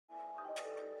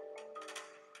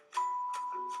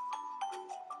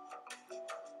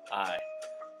Hi,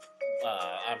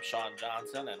 I'm Shaun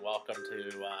Johnson, and welcome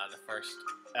to the first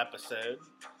episode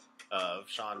of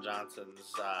Shaun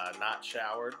Johnson's Not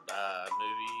Showered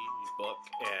movie, book,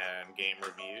 and game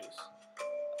reviews.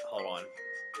 Hold on.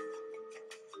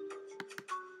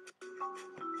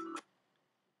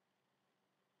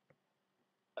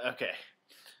 Okay,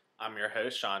 I'm your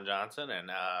host, Shaun Johnson, and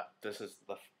this is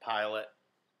the pilot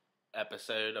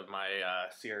episode of my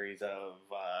series of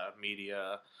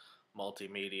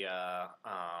multimedia,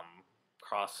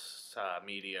 cross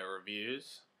media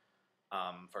reviews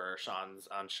for Shaun's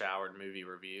Unshowered movie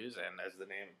reviews. And as the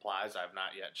name implies, I've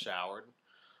not yet showered.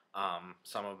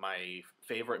 Some of my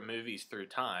favorite movies through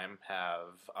time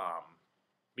have,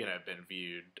 been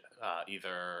viewed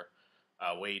either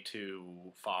way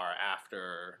too far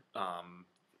after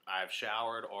I've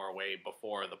showered or way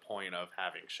before the point of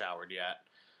having showered yet.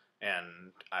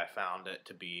 And I found it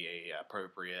to be a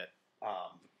appropriate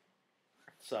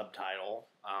subtitle.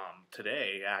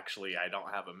 Today, actually, I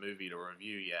don't have a movie to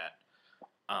review yet.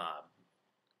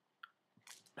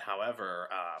 However,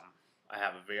 I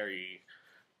have a very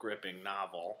gripping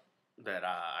novel that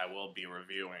I will be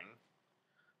reviewing.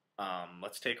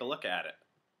 Let's take a look at it.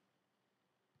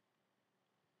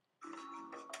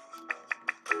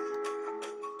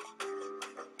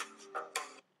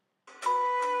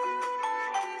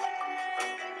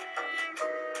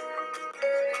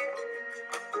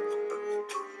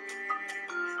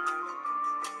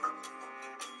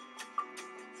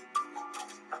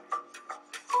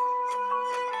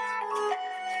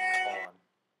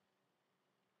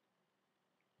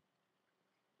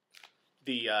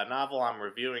 The novel I'm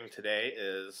reviewing today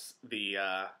is the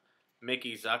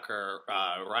Mickey Zucker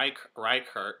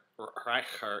Reichert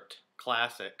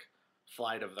classic,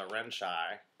 Flight of the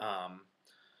Renshai.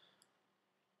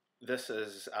 This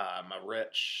is a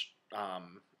rich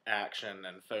action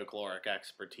and folkloric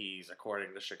expertise,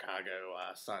 according to Chicago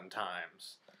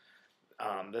Sun-Times.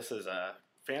 This is a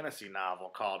fantasy novel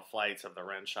called Flights of the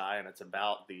Renshai, and it's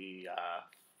about the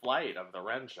flight of the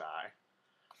Renshai.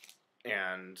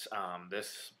 And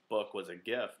this book was a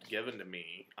gift given to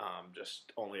me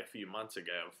just only a few months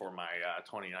ago for my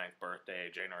 29th birthday,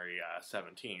 January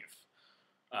 17th,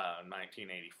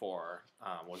 1984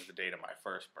 was the date of my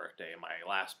first birthday. My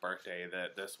last birthday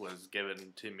that this was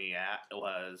given to me at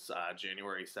was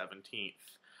January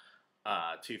 17th,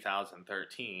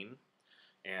 2013.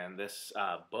 And this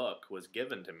book was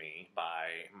given to me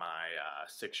by my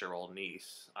 6-year-old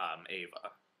niece,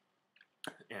 Ava.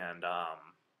 And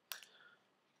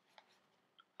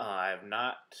I have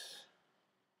not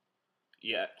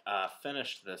yet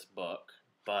finished this book,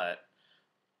 but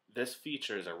this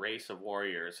features a race of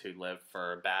warriors who lived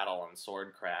for battle and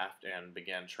swordcraft and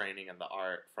began training in the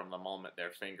art from the moment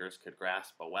their fingers could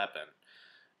grasp a weapon.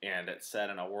 And it's set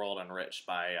in a world enriched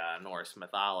by Norse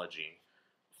mythology.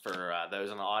 For those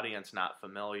in the audience not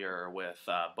familiar with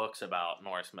books about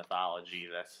Norse mythology,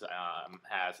 this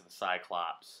has the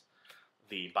Cyclops,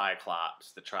 the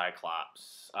Biclops, the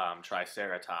Triclops,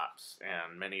 Triceratops,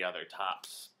 and many other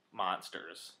tops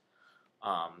monsters.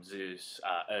 Zeus,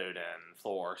 Odin,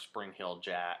 Thor, Spring-Heeled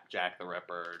Jack, Jack the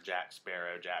Ripper, Jack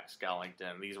Sparrow, Jack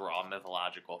Skellington. These were all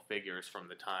mythological figures from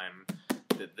the time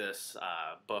that this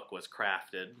book was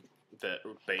crafted,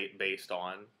 based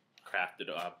on, crafted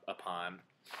upon.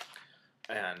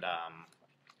 And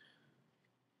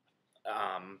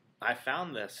I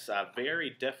found this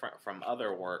very different from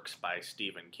other works by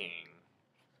Stephen King,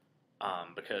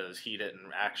 because he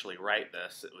didn't actually write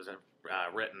this. It was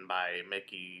written by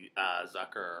Mickey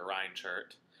Zucker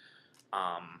Reichert,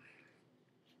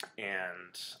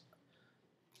 and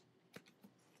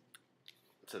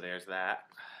so there's that.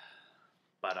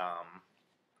 But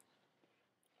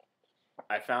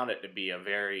I found it to be a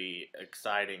very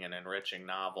exciting and enriching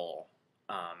novel.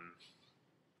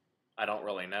 I don't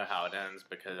really know how it ends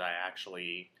because I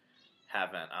actually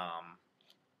haven't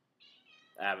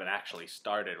actually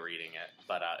started reading it,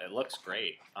 but it looks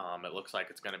great. It looks like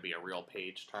it's going to be a real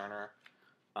page turner.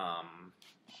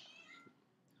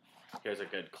 Here's a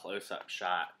good close-up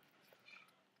shot.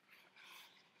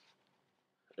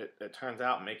 It turns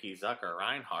out Mickey Zucker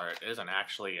Reichert isn't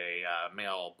actually a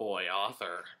male boy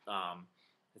author.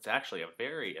 It's actually a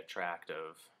very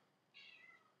attractive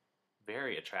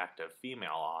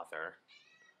female author,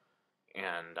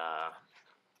 and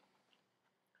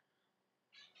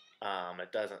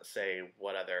it doesn't say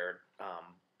what other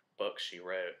books she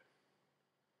wrote,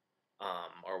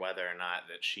 or whether or not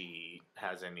that she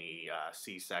has any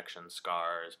C-section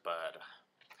scars, but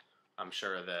I'm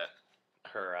sure that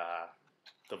her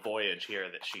the voyage here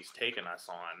that she's taken us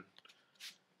on.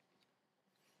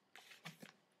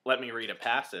 Let me read a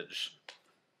passage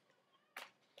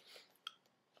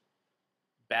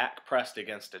Back pressed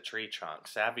against a tree trunk,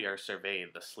 Xavier surveyed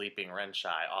the sleeping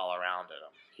Renshai all around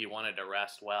him. He wanted to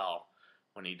rest well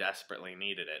when he desperately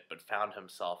needed it, but found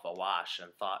himself awash in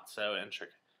thought so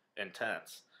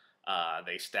intense.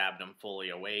 They stabbed him fully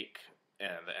awake,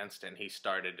 and the instant he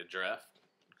started to drift,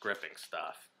 gripping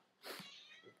stuff.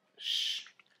 Shh.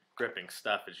 Gripping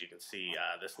stuff, as you can see.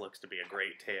 This looks to be a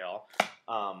great tale.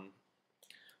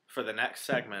 For the next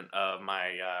segment of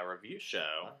my review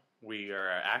show, we are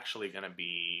actually going to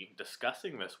be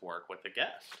discussing this work with a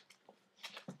guest.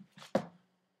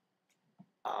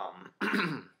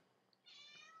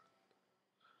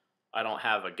 I don't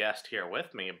have a guest here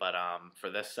with me, but for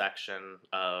this section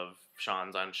of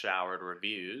Shaun's Unshowered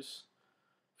reviews,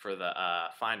 for the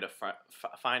find a friend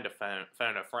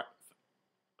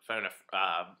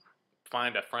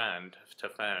to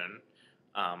phone,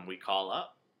 we call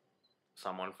up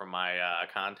someone from my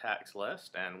contacts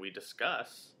list, and we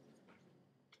discuss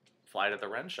Flight of the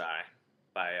Renshai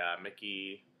by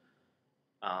Mickey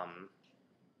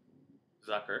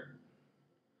Zucker.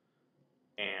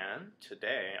 And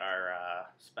today, our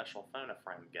special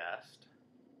phone-a-friend guest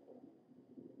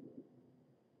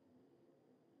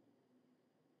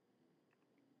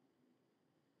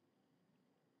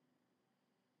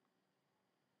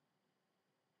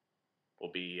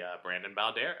will be Brandon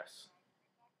Balderas.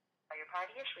 Your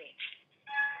party is reached.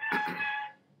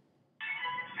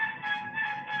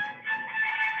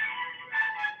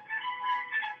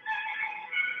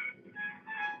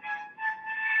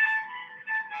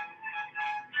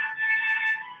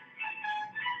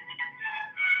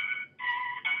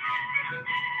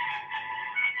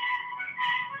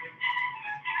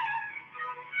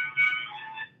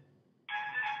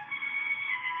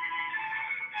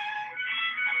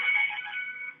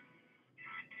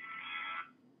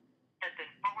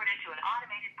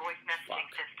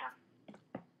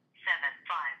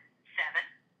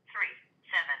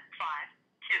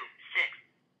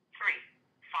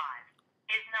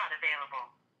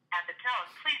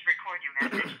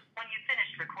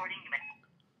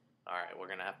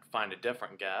 Find a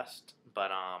different guest,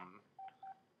 but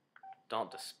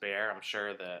don't despair. I'm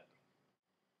sure that,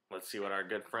 let's see what our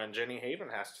good friend Jenny Haven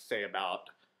has to say about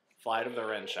Flight of the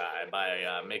Renshai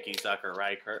by Mickey Zucker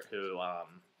Reichert, who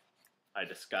I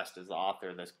discussed as the author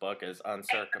of this book, is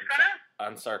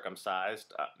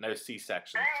uncircumcised, no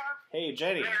C-section. Hey,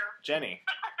 Jenny. Jenny.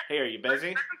 Hey, are you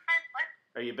busy?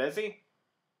 Are you busy?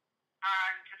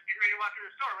 I'm just getting ready to walk to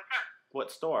the store. What's up?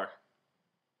 What store?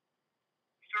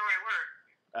 Store where I work.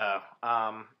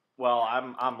 Well,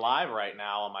 I'm live right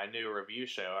now on my new review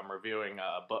show. I'm reviewing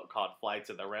a book called Flights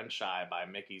of the Renshai by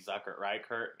Mickey Zucker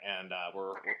Reichert, and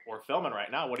we're filming right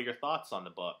now. What are your thoughts on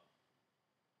the book?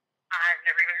 I've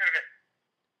never even heard of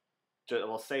it.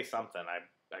 Well, say something. I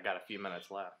got a few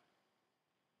minutes left.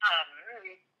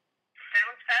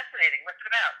 Sounds fascinating. What's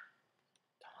it about?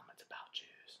 Tell them it's about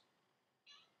Jews.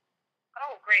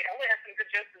 Oh, great. I only have some good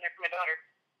jokes in there for my daughter.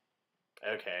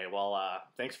 Okay, well,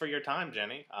 thanks for your time,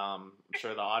 Jenny. I'm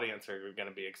sure the audience are going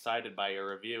to be excited by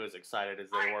your review, as excited as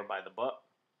they were by the book.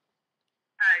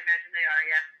 I imagine they are,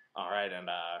 yeah. All right, and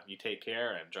you take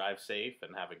care and drive safe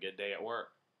and have a good day at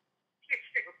work. You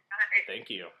too. Bye.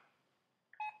 Thank you.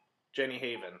 Jenny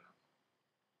Haven.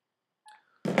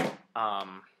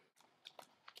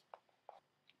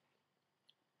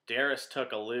 Darris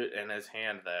took a lute in his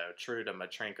hand, though, true to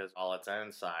Matrinka's all its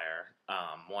own sire,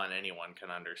 one anyone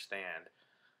can understand.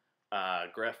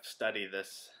 Griff studied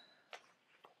this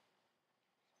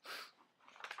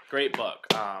great book.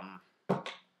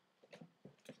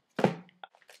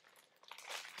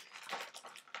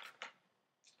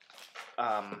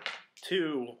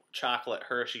 Two chocolate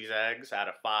Hershey's eggs out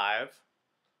of 5.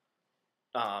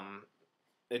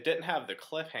 It didn't have the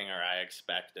cliffhanger I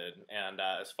expected, and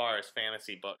as far as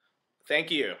fantasy book,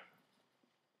 thank you.